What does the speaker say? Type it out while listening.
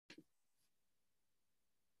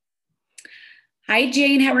Hi,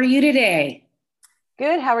 Jane. How are you today?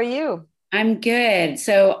 Good. How are you? I'm good.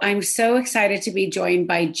 So I'm so excited to be joined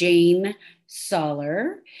by Jane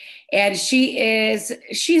Soller. And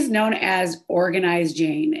she's known as Organized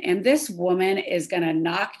Jane. And this woman is going to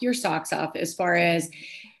knock your socks off as far as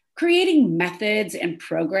creating methods and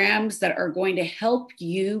programs that are going to help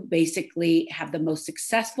you basically have the most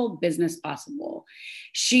successful business possible.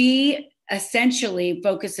 She essentially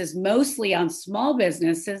focuses mostly on small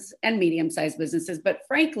businesses and medium-sized businesses, but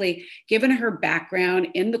frankly, given her background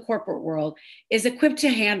in the corporate world, is equipped to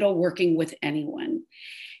handle working with anyone.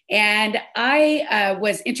 And I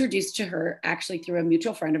was introduced to her actually through a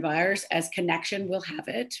mutual friend of ours, as connection will have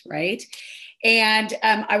it, right? And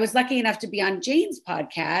I was lucky enough to be on Jane's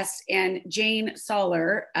podcast, and Jane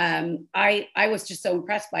Soller. I was just so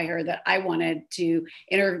impressed by her that I wanted to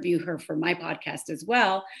interview her for my podcast as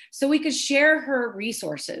well, so we could share her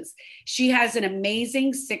resources. She has an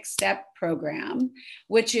amazing 6-step program,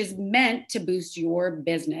 which is meant to boost your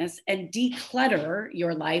business and declutter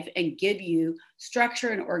your life and give you structure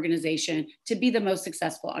and organization to be the most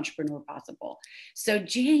successful entrepreneur possible. So,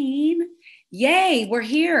 Jane, yay, we're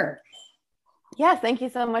here. Yes, thank you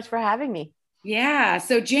so much for having me. Yeah.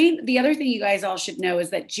 So, Jane, the other thing you guys all should know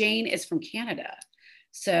is that Jane is from Canada.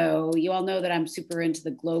 So, you all know that I'm super into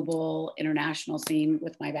the global international scene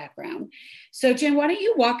with my background. So, Jane, why don't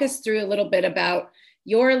you walk us through a little bit about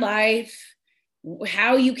your life,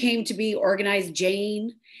 how you came to be Organized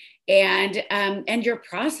Jane, and your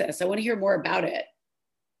process. I want to hear more about it.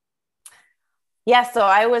 Yeah, so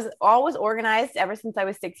I was always organized ever since I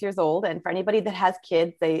was 6 years old. And for anybody that has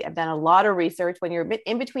kids, they have done a lot of research. When you're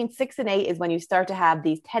in between 6 and 8 is when you start to have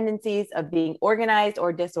these tendencies of being organized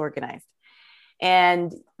or disorganized.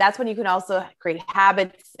 And that's when you can also create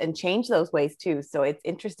habits and change those ways too. So it's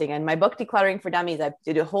interesting. And my book, Decluttering for Dummies, I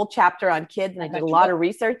did a whole chapter on kids and I I did a got your lot book. of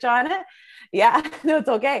research on it. Yeah, no, it's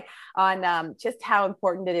okay. On just how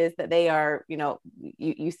important it is that they are,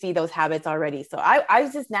 you see those habits already. So I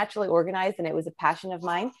was just naturally organized and it was a passion of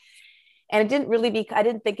mine. And it didn't really I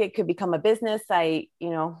didn't think it could become a business.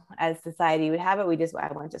 As society would have it,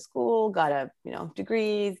 I went to school, got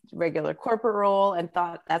degrees, regular corporate role, and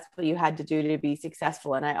thought that's what you had to do to be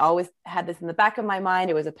successful. And I always had this in the back of my mind.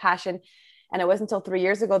 It was a passion. And it wasn't until 3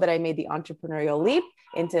 years ago that I made the entrepreneurial leap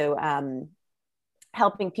into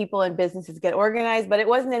helping people and businesses get organized. But it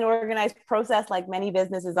wasn't an organized process like many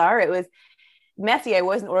businesses are. It was messy. I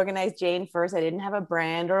wasn't Organized Jane first. I didn't have a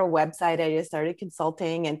brand or a website. I just started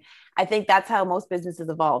consulting. And I think that's how most businesses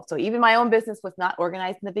evolve. So even my own business was not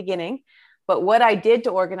organized in the beginning. But what I did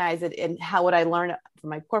to organize it and what I learned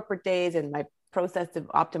from my corporate days and my process of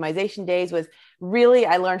optimization days was really,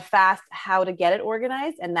 I learned fast how to get it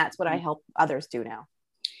organized. And that's what I help others do now.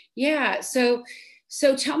 Yeah. So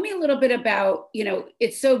tell me a little bit about,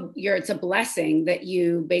 it's a blessing that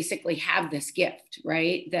you basically have this gift,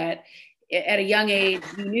 right? That at a young age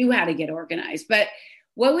you knew how to get organized. But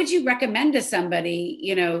what would you recommend to somebody,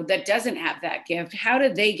 that doesn't have that gift? How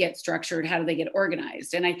do they get structured? How do they get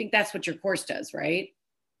organized? And I think that's what your course does, right?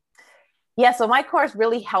 Yeah, so my course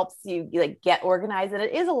really helps you like get organized, and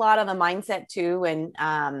it is a lot on the mindset too, and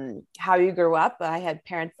how you grew up. I had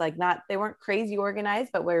parents like not they weren't crazy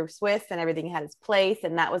organized, but we're Swiss and everything had its place,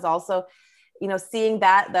 and that was also, seeing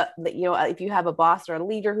that if you have a boss or a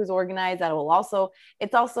leader who's organized, that will also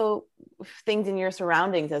it's also things in your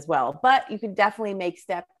surroundings as well. But you can definitely make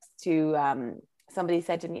steps to somebody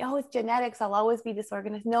said to me, "Oh, it's genetics. I'll always be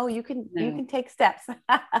disorganized." No, you can No. take steps.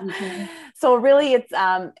 Mhm. So really, it's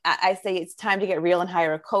I say it's time to get real and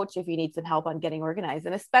hire a coach if you need some help on getting organized.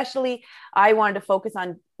 And especially, I wanted to focus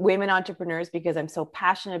on women entrepreneurs because I'm so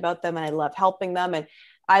passionate about them and I love helping them. And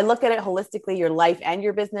I look at it holistically, your life and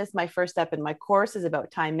your business. My first step in my course is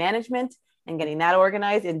about time management and getting that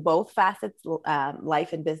organized in both facets,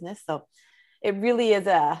 life and business. So it really is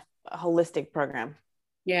a holistic program.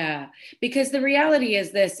 Yeah, because the reality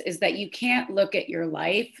is this is that you can't look at your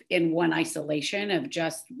life in one isolation of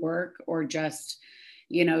just work or just,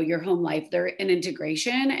 your home life. They're an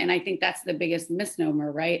integration. And I think that's the biggest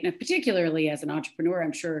misnomer, right? And particularly as an entrepreneur,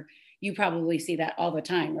 I'm sure you probably see that all the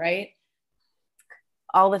time, right?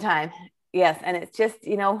 All the time. Yes. And it's just,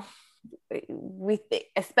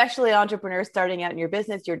 especially entrepreneurs starting out in your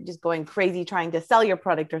business, you're just going crazy trying to sell your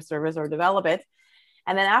product or service or develop it.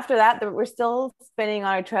 And then after that, we're still spinning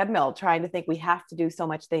on a treadmill, trying to think we have to do so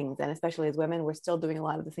much things. And especially as women, we're still doing a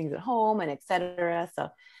lot of the things at home and et cetera. So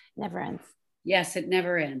it never ends. Yes, it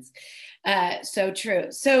never ends. So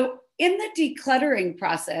true. So in the decluttering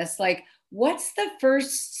process, like what's the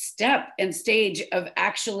first step and stage of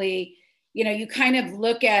actually, you kind of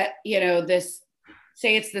look at, this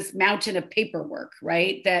say it's this mountain of paperwork,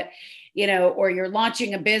 right? That, you know, or you're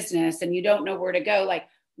launching a business and you don't know where to go. Like,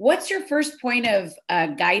 what's your first point of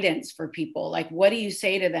guidance for people? Like, what do you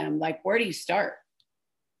say to them? Like, where do you start?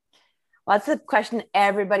 Well, that's a question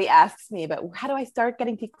everybody asks me about. How do I start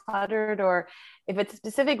getting decluttered? Or if it's a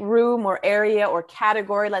specific room or area or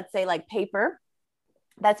category, let's say like paper,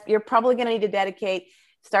 you're probably going to need to dedicate,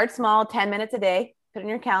 start small, 10 minutes a day, put in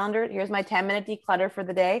your calendar. Here's my 10-minute declutter for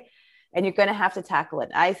the day. And you're going to have to tackle it.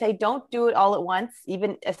 I say, don't do it all at once,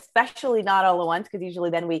 even especially not all at once, because usually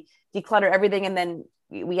then we declutter everything and then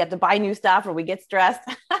we have to buy new stuff or we get stressed.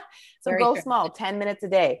 So go small, 10 minutes a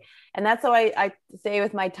day. And that's how I say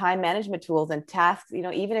with my time management tools and tasks, you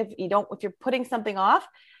know, even if you're putting something off,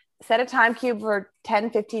 set a time cube for 10,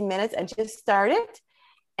 15 minutes and just start it.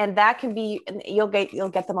 And that can be, you'll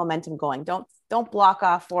get the momentum going. Don't block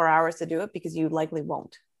off 4 hours to do it, because you likely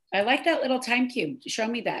won't. I like that little time cube. Show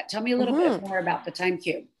me that. Tell me a little bit more about the time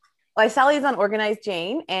cube. Well, I sell these on Organized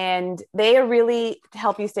Jane, and they are really to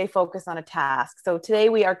help you stay focused on a task. So today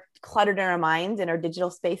we are cluttered in our minds in our digital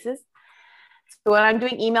spaces. So when I'm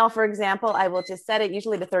doing email, for example, I will just set it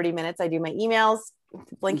usually to 30 minutes. I do my emails,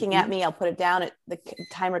 blinking at me. I'll put it down. The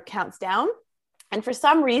timer counts down. And for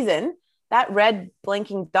some reason, that red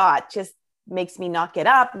blinking dot just makes me not get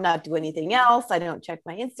up, not do anything else. I don't check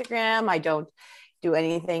my Instagram. I don't do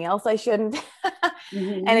anything else I shouldn't.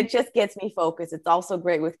 And it just gets me focused. It's also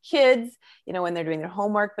great with kids, you know, when they're doing their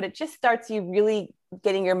homework, but it just starts you really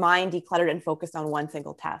getting your mind decluttered and focused on one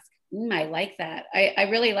single task. I like that. I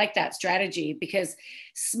really like that strategy, because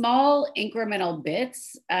small incremental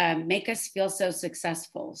bits make us feel so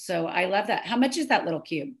successful. So I love that. How much is that little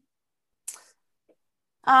cube?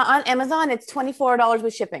 On Amazon, it's $24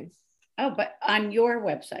 with shipping. Oh, but on your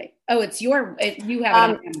website. Oh, you have it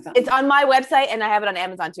on Amazon. It's on my website and I have it on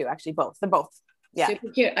Amazon too. Actually, both. They're both. Yeah. Super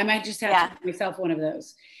cute. I might just have to get myself one of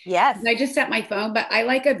those. Yes. I just set my phone, but I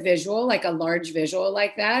like a visual, like a large visual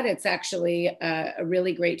like that. It's actually a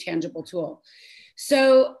really great tangible tool.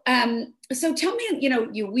 So, so tell me, you know,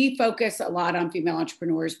 we focus a lot on female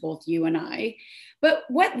entrepreneurs, both you and I, but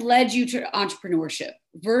what led you to entrepreneurship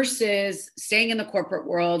versus staying in the corporate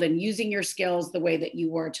world and using your skills the way that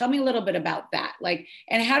you were? Tell me a little bit about that. Like,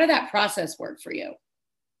 and how did that process work for you?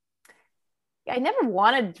 I never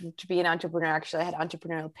wanted to be an entrepreneur. Actually, I had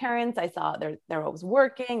entrepreneurial parents. I saw they're always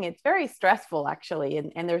working. It's very stressful, actually.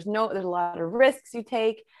 And there's a lot of risks you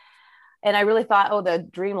take. And I really thought, the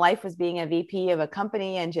dream life was being a VP of a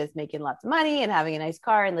company and just making lots of money and having a nice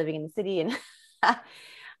car and living in the city. And,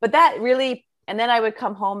 but that really, and then I would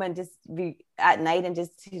come home and just be at night and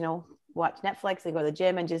just, you know, watch Netflix and go to the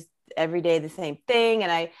gym and just every day the same thing.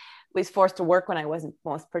 And I was forced to work when I wasn't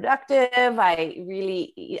most productive. I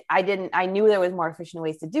knew there was more efficient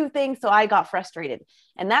ways to do things. So I got frustrated,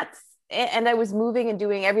 and I was moving and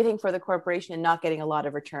doing everything for the corporation and not getting a lot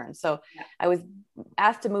of return. So I was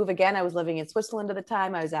asked to move again. I was living in Switzerland at the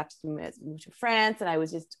time. I was asked to move to France, and I was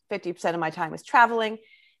just 50% of my time was traveling.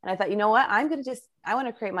 And I thought, you know what, I want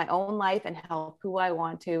to create my own life and help who I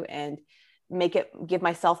want to, and give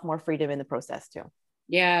myself more freedom in the process too.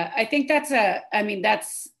 Yeah. I think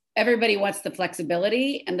everybody wants the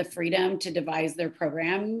flexibility and the freedom to devise their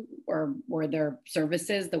program or their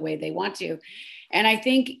services the way they want to. And I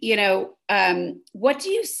think, you know, what do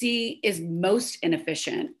you see is most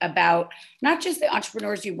inefficient about not just the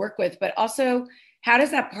entrepreneurs you work with, but also how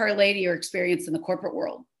does that parlay to your experience in the corporate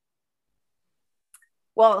world?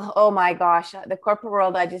 Well, oh my gosh, the corporate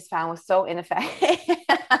world I just found was so ineffective,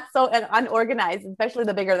 so unorganized, especially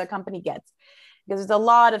the bigger the company gets. Because there's a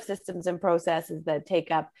lot of systems and processes that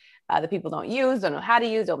take up that people don't know how to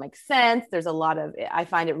use, don't make sense. There's I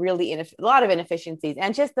find it really a lot of inefficiencies,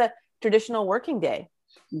 and just the traditional working day,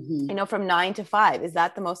 you know, from 9 to 5. Is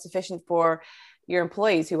that the most efficient for your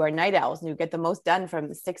employees who are night owls and who get the most done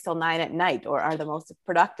from 6 till 9 at night, or are the most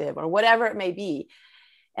productive, or whatever it may be?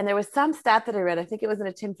 And there was some stat that I read, I think it was in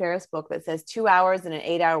a Tim Ferriss book, that says 2 hours in an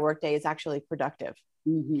 8-hour workday is actually productive.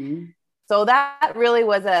 So that really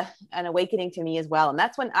was an awakening to me as well. And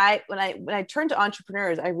that's when I turned to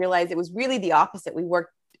entrepreneurs, I realized it was really the opposite. We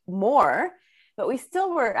worked more, but we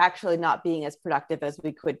still were actually not being as productive as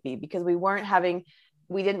we could be, because we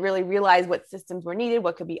didn't really realize what systems were needed,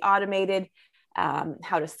 what could be automated,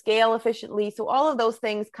 how to scale efficiently. So all of those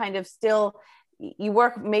things kind of still, you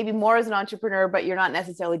work maybe more as an entrepreneur, but you're not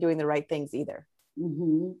necessarily doing the right things either.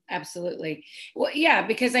 Absolutely. Well, yeah,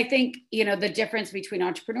 because I think, you know, the difference between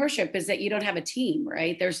entrepreneurship is that you don't have a team,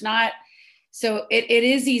 right? There's not, so it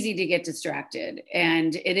is easy to get distracted,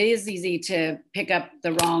 and it is easy to pick up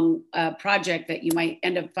the wrong project that you might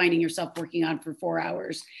end up finding yourself working on for 4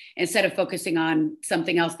 hours instead of focusing on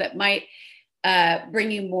something else that might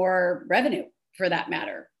bring you more revenue for that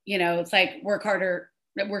matter. It's like work harder,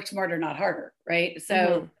 work smarter, not harder. Right.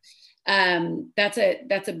 So that's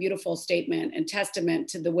a beautiful statement and testament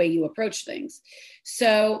to the way you approach things.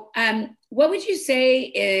 So what would you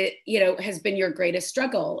say has been your greatest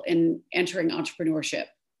struggle in entering entrepreneurship?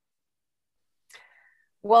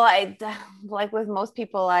 Well, like with most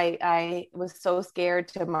people, I was so scared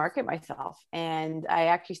to market myself. And I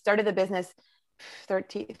actually started the business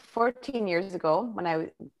 14 years ago when I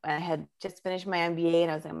had just finished my MBA,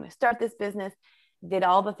 and I was like, I'm going to start this business, did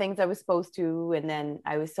all the things I was supposed to. And then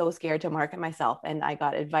I was so scared to market myself. And I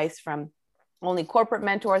got advice from only corporate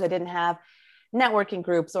mentors. I didn't have networking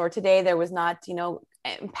groups, or today there was not,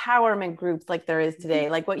 empowerment groups like there is today,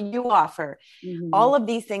 like what you offer. All of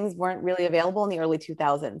these things weren't really available in the early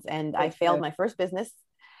 2000s. And I failed my first business.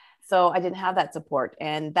 So I didn't have that support.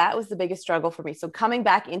 And that was the biggest struggle for me. So coming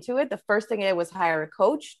back into it, the first thing I did was hire a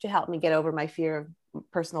coach to help me get over my fear of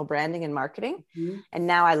personal branding and marketing. And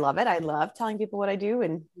now I love it. I love telling people what I do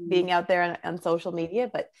and being out there on social media.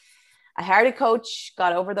 But I hired a coach,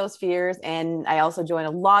 got over those fears. And I also joined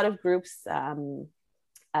a lot of groups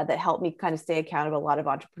that help me kind of stay accountable. A lot of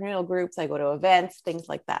entrepreneurial groups. I go to events, things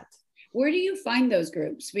like that. Where do you find those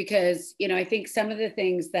groups? Because, I think some of the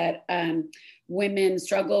things that women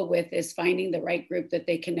struggle with is finding the right group that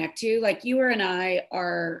they connect to. Like you and I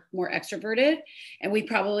are more extroverted, and we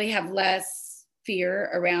probably have less fear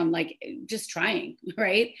around like just trying,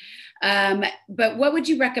 right? But what would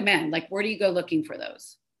you recommend? Like, where do you go looking for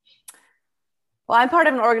those? Well, I'm part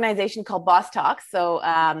of an organization called Boss Talks. So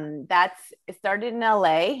it started in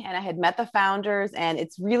LA, and I had met the founders, and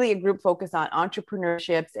it's really a group focused on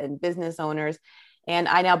entrepreneurships and business owners. And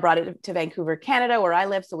I now brought it to Vancouver, Canada, where I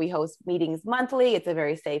live. So we host meetings monthly. It's a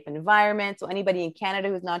very safe environment. So anybody in Canada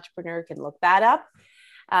who's an entrepreneur can look that up.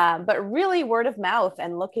 But really word of mouth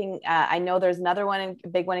and looking, I know there's another one, a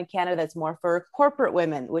big one in Canada that's more for corporate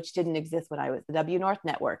women, which didn't exist when I was the W North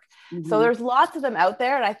Network. So there's lots of them out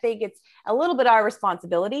there. And I think it's a little bit our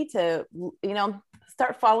responsibility to,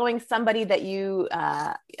 start following somebody that you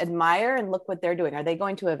admire and look what they're doing. Are they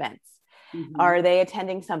going to events? Are they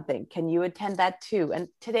attending something? Can you attend that too? And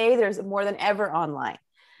today there's more than ever online.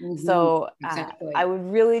 So exactly. I would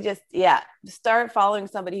really just, start following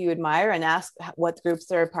somebody you admire and ask what groups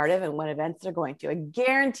they're a part of and what events they're going to. I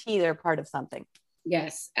guarantee they're part of something.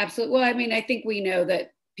 Yes, absolutely. Well, I mean, I think we know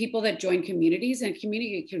that people that join communities, and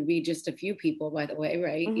community could be just a few people, by the way,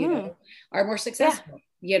 right? Are more successful,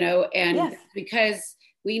 and because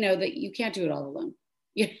we know that you can't do it all alone.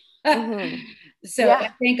 So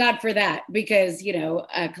thank God for that, because,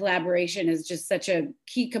 collaboration is just such a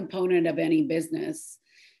key component of any business.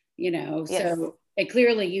 So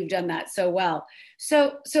clearly you've done that so well.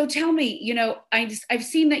 So tell me, I've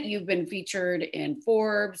seen that you've been featured in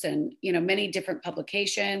Forbes and, many different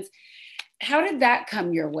publications. How did that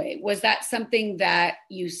come your way? Was that something that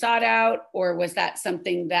you sought out, or was that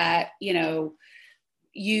something that,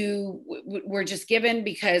 you were just given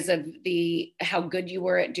because of how good you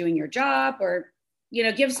were at doing your job? Or,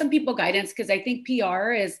 give some people guidance, because I think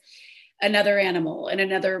PR is another animal and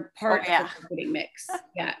another part of the marketing mix.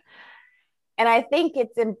 Yeah. And I think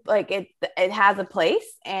it has a place.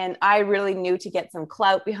 And I really knew to get some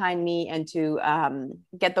clout behind me and to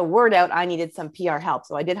get the word out, I needed some PR help.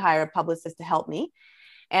 So I did hire a publicist to help me.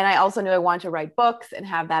 And I also knew I wanted to write books and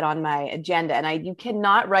have that on my agenda. And you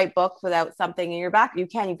cannot write books without something in your back. You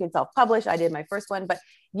can self-publish. I did my first one, but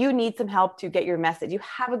you need some help to get your message. You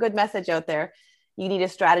have a good message out there. You need a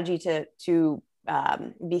strategy to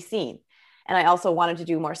be seen. And I also wanted to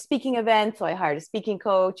do more speaking events. So I hired a speaking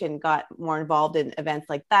coach and got more involved in events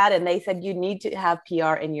like that. And they said, you need to have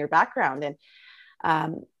PR in your background.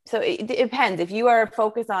 And so it depends. If you are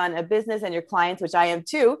focused on a business and your clients, which I am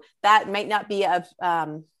too, that might not be a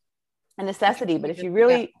necessity. But if you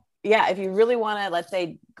really, if you really want to, let's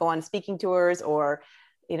say, go on speaking tours or,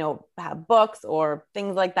 have books or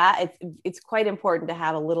things like that, it's quite important to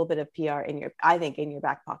have a little bit of PR in your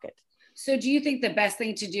back pocket. So do you think the best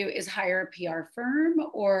thing to do is hire a PR firm,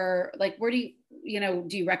 or like, where do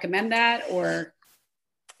you recommend that? Or,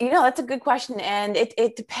 that's a good question. And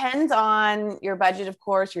it depends on your budget, of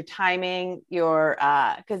course, your timing,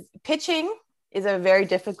 because pitching is a very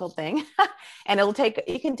difficult thing and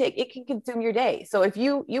it can consume your day. So if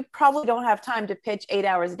you probably don't have time to pitch 8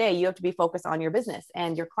 hours a day, you have to be focused on your business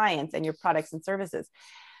and your clients and your products and services.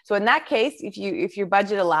 So in that case, if your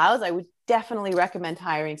budget allows, I would definitely recommend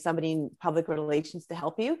hiring somebody in public relations to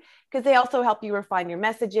help you, because they also help you refine your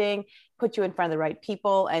messaging, put you in front of the right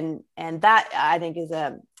people. And that, I think,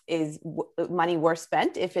 is money worth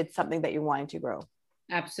spent if it's something that you're wanting to grow.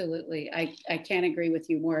 Absolutely. I can't agree with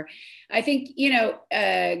you more. I think,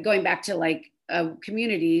 going back to like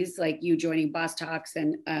communities like you joining Boss Talks,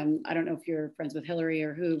 and I don't know if you're friends with Hillary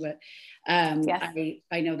or who, but Yes.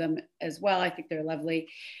 I know them as well. I think they're lovely.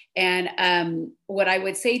 And what I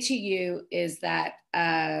would say to you is that,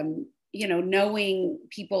 knowing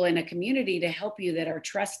people in a community to help you that are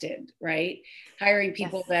trusted, right? Hiring Yes.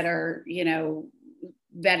 people that are,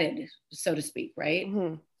 vetted, so to speak, right?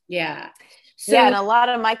 Mm-hmm. Yeah. Yeah, So, and a lot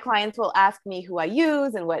of my clients will ask me who I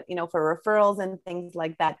use and what, for referrals and things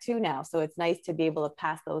like that too now. So it's nice to be able to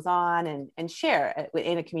pass those on and share it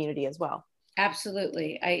in a community as well.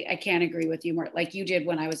 absolutely. I can't agree with you more. Like you did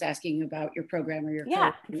when I was asking you about your program or your coach.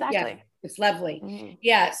 Yeah, Yeah, exactly. it's lovely. Mm-hmm.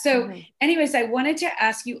 Yeah. So, Mm-hmm. anyways, I wanted to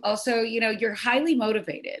ask you also, you're highly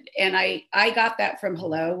motivated. And I got that from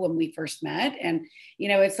Hello when we first met. And,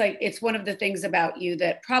 it's like, it's one of the things about you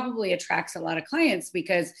that probably attracts a lot of clients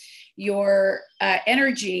because your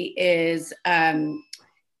energy is on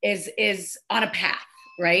a path,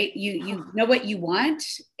 right? You know what you want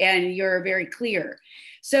and you're very clear.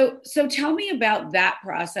 So tell me about that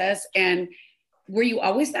process. And were you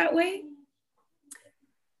always that way?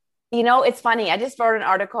 It's funny. I just wrote an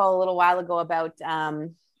article a little while ago about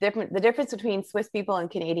the difference between Swiss people and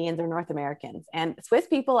Canadians or North Americans. And Swiss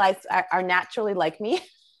people are naturally like me.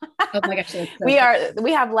 Oh my gosh, that's so funny.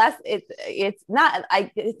 We have less. It's not.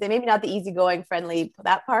 It's maybe not the easygoing, friendly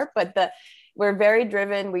that part, but we're very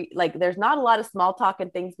driven. There's not a lot of small talk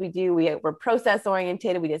and things we do. We're process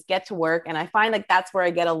oriented. We just get to work, and I find like that's where I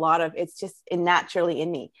get a lot of. It's just naturally in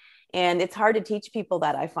me, and it's hard to teach people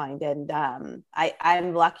that, I find. And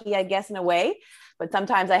I'm lucky, I guess, in a way, but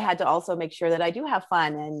sometimes I had to also make sure that I do have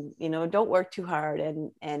fun and don't work too hard,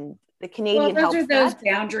 and the Well, Canadian those are helps those that.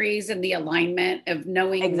 boundaries and the alignment of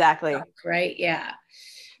knowing, Exactly. right? Yeah.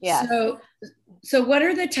 Yes. So what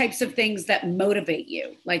are the types of things that motivate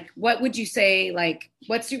you? Like, what would you say, like,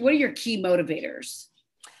 what are your key motivators?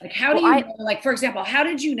 Like, how do Well, you know, like, for example, how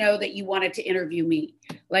did you know that you wanted to interview me?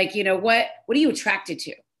 Like, what are you attracted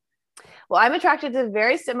to? I'm attracted to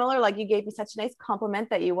very similar, like you gave me such a nice compliment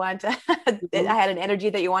that you want to, I Mhm. had an energy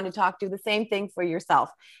that you want to talk to, the same thing for yourself.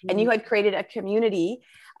 And Mhm. you had created a community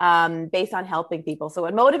based on helping people. So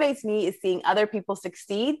what motivates me is seeing other people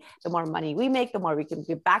succeed. The more money we make, the more we can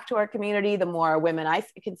give back to our community, the more women I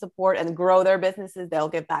can support and grow their businesses, they'll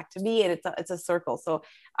give back to me. And it's a circle. So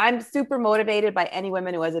I'm super motivated by any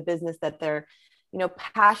women who has a business that they're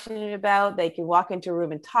passionate about, they can walk into a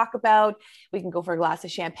room and talk about. We can go for a glass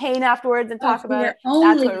of champagne afterwards and Oh, talk about it.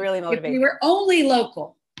 That's what really if we motivates me. were only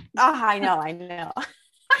local, Oh, I know.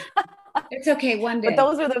 it's okay one But day.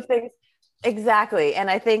 those are the things. Exactly. And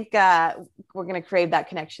I think we're going to crave that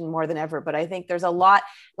connection more than ever. But I think there's a lot,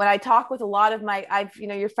 when I talk with a lot of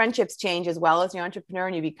your friendships change as well as your entrepreneur,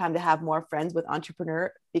 and you become to have more friends with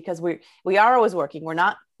entrepreneur because we are always working.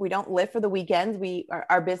 We don't live for the weekends.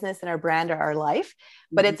 Our business and our brand are our life,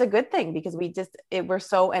 but it's a good thing because we're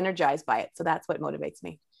so energized by it. So that's what motivates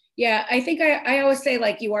me. Yeah, I think I always say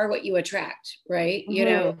like you are what you attract, right?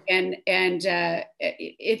 Mm-hmm. And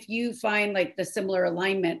if you find like the similar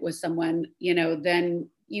alignment with someone, then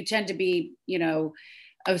you tend to be,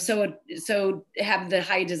 so have the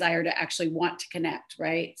high desire to actually want to connect,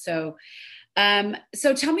 right? So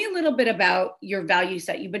tell me a little bit about your value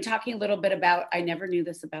set. You've been talking a little bit about, I never knew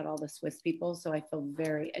this about all the Swiss people, so I feel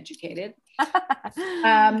very educated.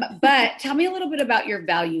 But tell me a little bit about your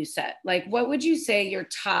value set. Like, what would you say your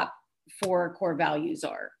top 4 core values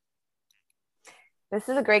are? This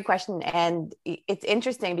is a great question. And it's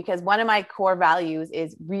interesting because one of my core values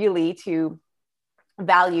is really to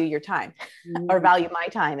value your time or value my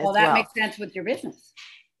time as Well, that well. makes sense with your business.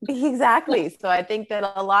 Exactly. So I think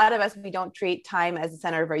that a lot of us, we don't treat time as the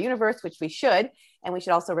center of our universe, which we should, and we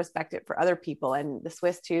should also respect it for other people. And the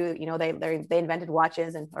Swiss too, they invented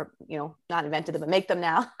watches or not invented them, but make them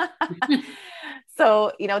now.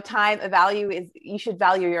 So, time, a value is, you should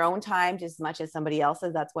value your own time just as much as somebody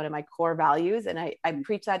else's. That's one of my core values. And I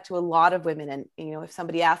preach that to a lot of women. And, if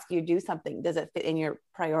somebody asks you to do something, does it fit in your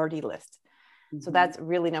priority list? So that's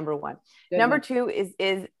really number one. Good number one. 2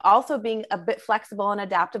 is also being a bit flexible and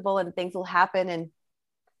adaptable, and things will happen. And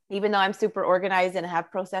even though I'm super organized and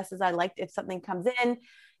have processes, I like if something comes in,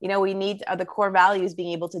 we need the core values,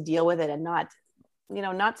 being able to deal with it and not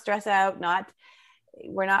stress out,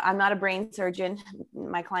 I'm not a brain surgeon.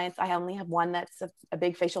 My clients, I only have one that's a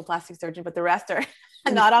big facial plastic surgeon, but the rest are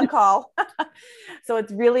not on call. So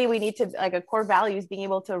it's really, we need to, like, a core values, being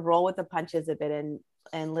able to roll with the punches a bit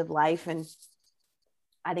and live life. And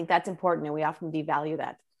I think that's important. And we often devalue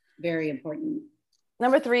that. Very important.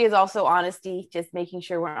 Number three is also honesty, just making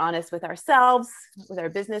sure we're honest with ourselves, with our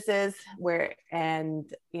businesses,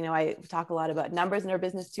 and I talk a lot about numbers in our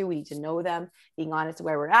business too. We need to know them, being honest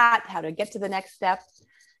where we're at, how to get to the next step.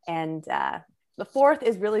 And the fourth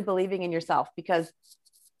is really believing in yourself, because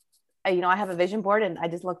I have a vision board, and I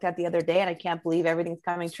just looked at the other day and I can't believe everything's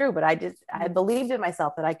coming true, but I believed in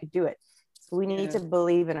myself that I could do it. So we need to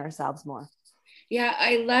believe in ourselves more. Yeah,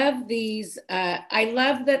 I love these. I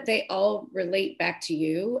love that they all relate back to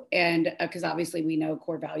you. And because obviously we know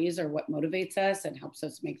core values are what motivates us and helps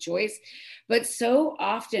us make choice. But so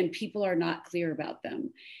often people are not clear about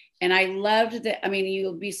them. And I loved that. I mean,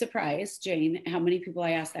 you'll be surprised, Jane, how many people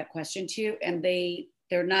I ask that question to, and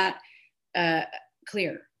they're not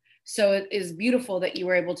clear. So it is beautiful that you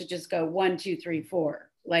were able to just go 1, 2, 3, 4.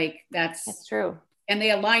 Like that's true. And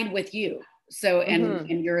they aligned with you. So, and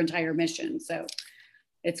your entire mission. So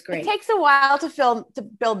it's great. It takes a while to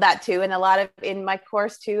build that too. And a lot of, in my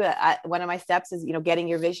course too, one of my steps is, getting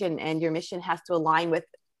your vision and your mission has to align with,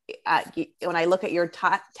 when I look at your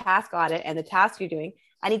task audit and the task you're doing,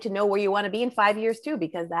 I need to know where you want to be in 5 years too,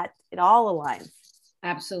 because it all aligns.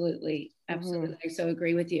 Absolutely. Absolutely. I so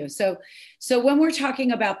agree with you. So when we're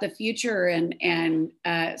talking about the future and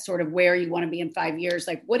sort of where you want to be in 5 years,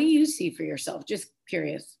 like, what do you see for yourself? Just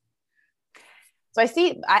curious. So I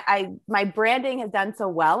see, my branding has done so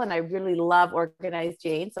well, and I really love Organized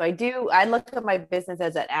Jane. So I look at my business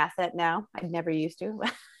as an asset now. I never used to.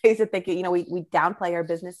 I used to think, we downplay our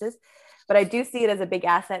businesses, but I do see it as a big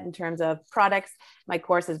asset in terms of products. My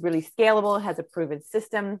course is really scalable, it has a proven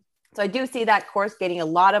system. So I do see that course gaining a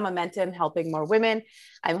lot of momentum, helping more women.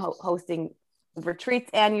 I'm hosting retreats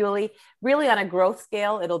annually, really on a growth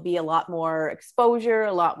scale. It'll be a lot more exposure,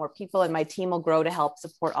 a lot more people, and my team will grow to help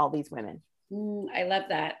support all these women. I love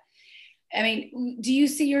that. I mean, do you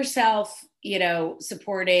see yourself,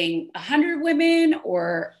 supporting 100 women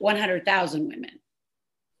or 100,000 women?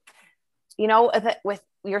 With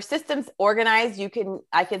your systems organized,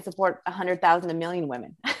 I can support 100,000, 1 million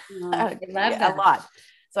women. I love that. A lot.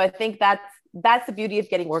 So I think that's the beauty of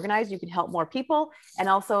getting organized. You can help more people and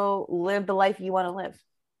also live the life you want to live.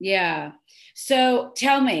 Yeah. So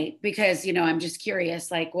tell me, because, I'm just curious,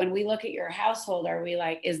 like when we look at your household, are we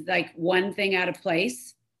is one thing out of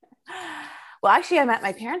place? Well, actually, I'm at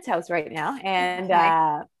my parents' house right now, and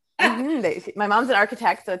my mom's an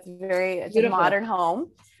architect, so it's a modern home.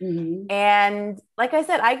 Mm-hmm. And like I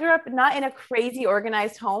said, I grew up not in a crazy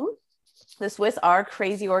organized home. The Swiss are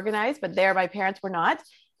crazy organized, but my parents were not.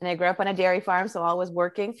 And I grew up on a dairy farm, so I was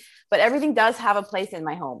working, but everything does have a place in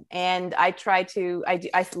my home. And I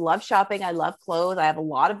love shopping. I love clothes. I have a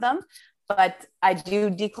lot of them, but I do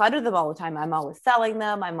declutter them all the time. I'm always selling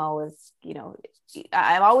them. I'm always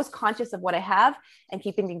conscious of what I have and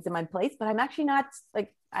keeping things in my place, but I'm actually not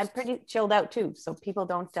I'm pretty chilled out too. So people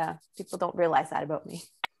don't realize that about me.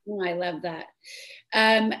 Oh, I love that.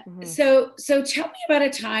 So tell me about a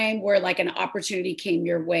time where an opportunity came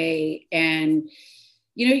your way and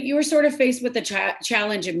you were sort of faced with the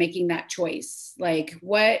challenge of making that choice.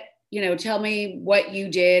 Tell me what you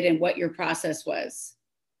did and what your process was.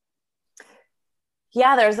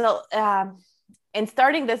 Yeah, there's in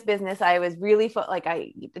starting this business, I was really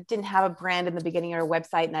I didn't have a brand in the beginning or a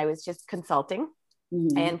website, and I was just consulting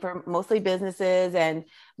and for mostly businesses and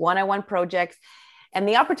one-on-one projects. And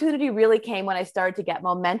the opportunity really came when I started to get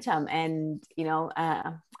momentum and,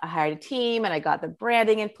 I hired a team and I got the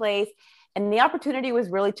branding in place. And the opportunity was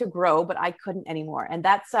really to grow, but I couldn't anymore. And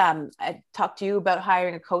that's, I talked to you about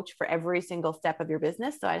hiring a coach for every single step of your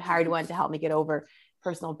business. So I hired one to help me get over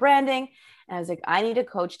personal branding. And I was like, I need a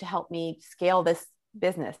coach to help me scale this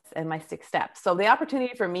business and my 6 steps. So the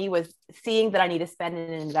opportunity for me was seeing that I need to spend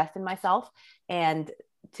and invest in myself and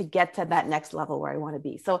to get to that next level where I want to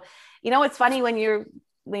be. So, it's funny when you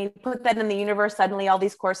put that in the universe, suddenly all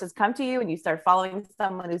these courses come to you and you start following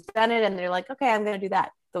someone who's done it and they're like, okay, I'm going to do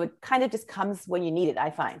that. So it kind of just comes when you need it,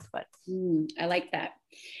 I find. But I like that.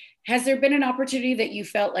 Has there been an opportunity that you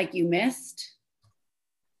felt like you missed?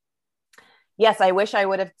 Yes, I wish I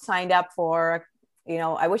would have signed up for,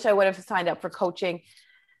 coaching,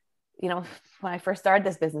 when I first started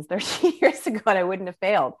this business 30 years ago, and I wouldn't have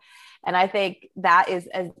failed. And I think that is,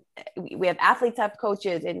 as we have athletes have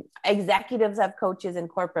coaches and executives have coaches in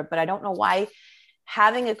corporate, but I don't know why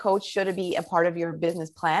having a coach should be a part of your business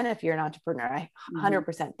plan if you're an entrepreneur. I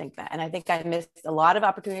 100% think that. And I think I missed a lot of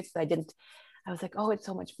opportunities that I was like, oh, it's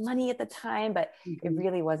so much money at the time, but it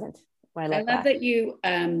really wasn't. I love that you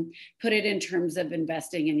put it in terms of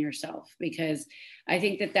investing in yourself, because I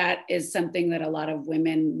think that is something that a lot of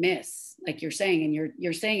women miss, like you're saying, and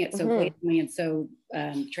you're saying it so blatantly and so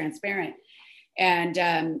transparent.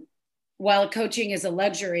 And while coaching is a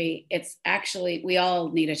luxury, it's actually, we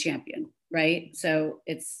all need a champion, right? So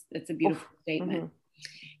it's a beautiful statement. Mm-hmm.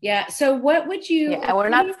 Yeah. So what would you? Yeah, and we're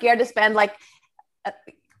not scared to spend like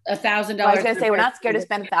 $1,000. I was going to say, we're not scared to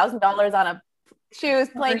spend $1,000 on a shoes,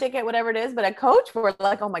 plane ticket, whatever it is, but a coach, we're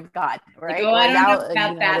like, oh my God, right? Like, oh, I don't know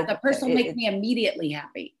about that. The person will make me immediately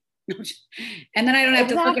happy. And then I don't have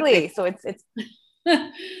to look at so it's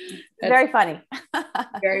very funny.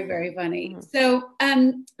 Very, very funny. So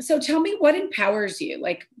tell me what empowers you?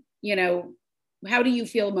 Like, how do you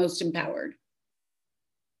feel most empowered?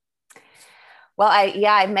 Well,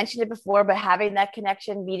 I mentioned it before, but having that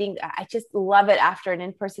connection meeting, I just love it after an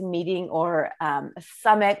in-person meeting or a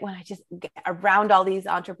summit when I just get around all these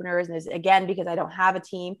entrepreneurs. And again, because I don't have a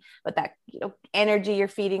team, but that, energy you're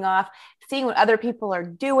feeding off, seeing what other people are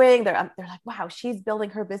doing. They're like, wow, she's building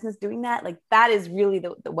her business doing that. Like that is really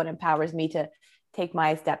what empowers me to take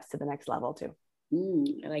my steps to the next level too.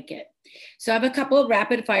 I like it. So I have a couple of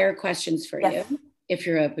rapid fire questions for you, if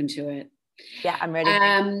you're open to it. Yeah, I'm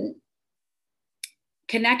ready.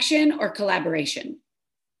 Connection or collaboration?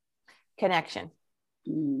 Connection.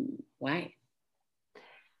 Why?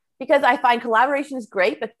 Because I find collaboration is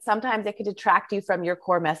great, but sometimes it can detract you from your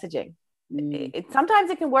core messaging. Sometimes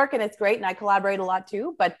it can work and it's great. And I collaborate a lot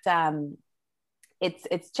too, but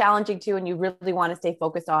it's challenging too. And you really want to stay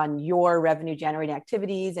focused on your revenue generating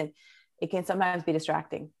activities. And it can sometimes be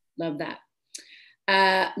distracting. Love that.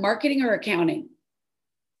 Marketing or accounting?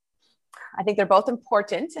 I think they're both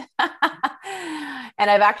important. And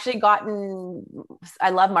I've actually I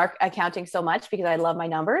love accounting so much because I love my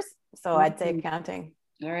numbers. So I'd say accounting.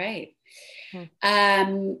 All right.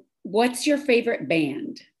 What's your favorite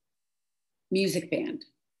band? Music band?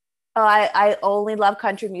 Oh, I only love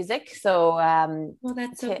country music. So, well,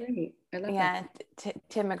 that's so great. I love that.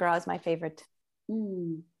 Tim McGraw is my favorite.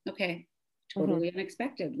 Okay. Totally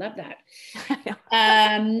unexpected. Love that.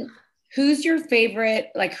 Who's your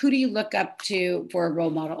favorite? Like, who do you look up to for a role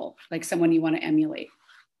model? Like someone you want to emulate?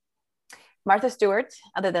 Martha Stewart,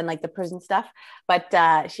 other than like the prison stuff,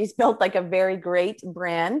 but she's built like a very great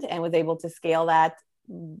brand and was able to scale that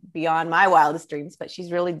beyond my wildest dreams, but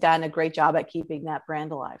she's really done a great job at keeping that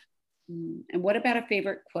brand alive. And what about a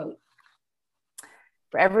favorite quote?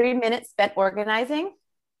 For every minute spent organizing,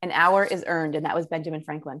 an hour is earned. And that was Benjamin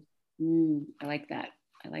Franklin. I like that.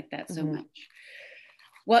 I like that so much.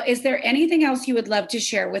 Well, is there anything else you would love to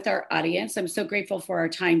share with our audience? I'm so grateful for our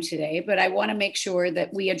time today, but I want to make sure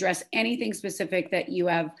that we address anything specific that you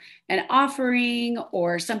have an offering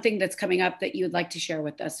or something that's coming up that you would like to share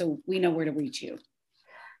with us so we know where to reach you.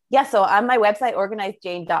 Yeah, so on my website,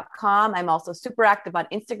 organizedjane.com. I'm also super active on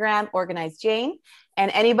Instagram, organizedjane.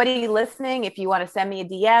 And anybody listening, if you want to send me a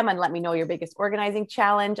DM and let me know your biggest organizing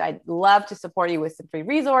challenge, I'd love to support you with some free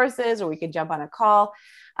resources, or we could jump on a call.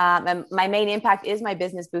 And my main impact is my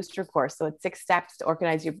business booster course. So it's 6 steps to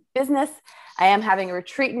organize your business. I am having a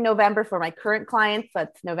retreat in November for my current clients.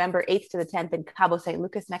 That's November 8th to the 10th in Cabo San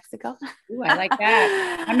Lucas, Mexico. Ooh, I like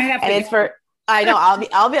that. I may have to. And it's for, I know,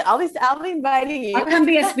 I'll be inviting you. I'll come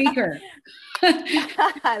be a speaker.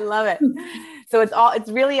 I love it. So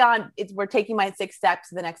we're taking my 6 steps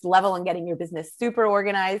to the next level and getting your business super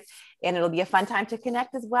organized. And it'll be a fun time to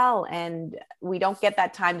connect as well. And we don't get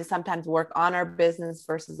that time to sometimes work on our business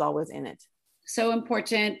versus always in it. So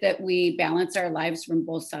important that we balance our lives from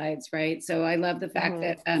both sides, right? So I love the fact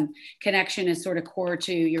that connection is sort of core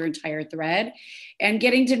to your entire thread, and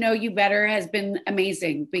getting to know you better has been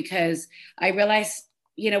amazing, because I realize,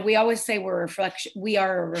 we always say we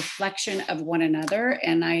are a reflection of one another.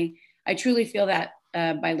 And I truly feel that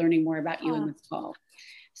by learning more about you in this call.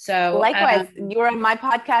 So likewise, you were on my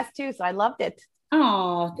podcast too. So I loved it.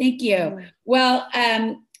 Oh, thank you. Well,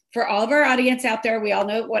 for all of our audience out there, we all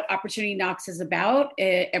know what Opportunity Knocks is about.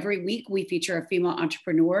 Every week we feature a female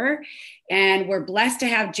entrepreneur, and we're blessed to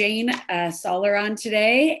have Jane Soller on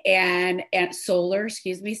today, and Soller,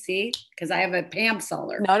 excuse me, see, because I have a Pam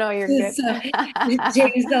Soller. No, you're good.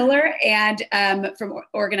 Jane Soller, and from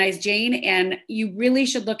Organized Jane, and you really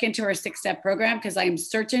should look into her 6-step program, because I am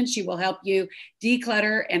certain she will help you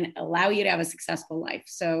declutter and allow you to have a successful life.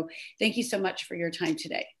 So thank you so much for your time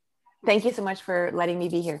today. Thank you so much for letting me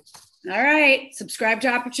be here. All right. Subscribe to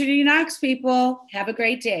Opportunity Knocks, people. Have a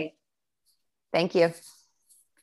great day. Thank you.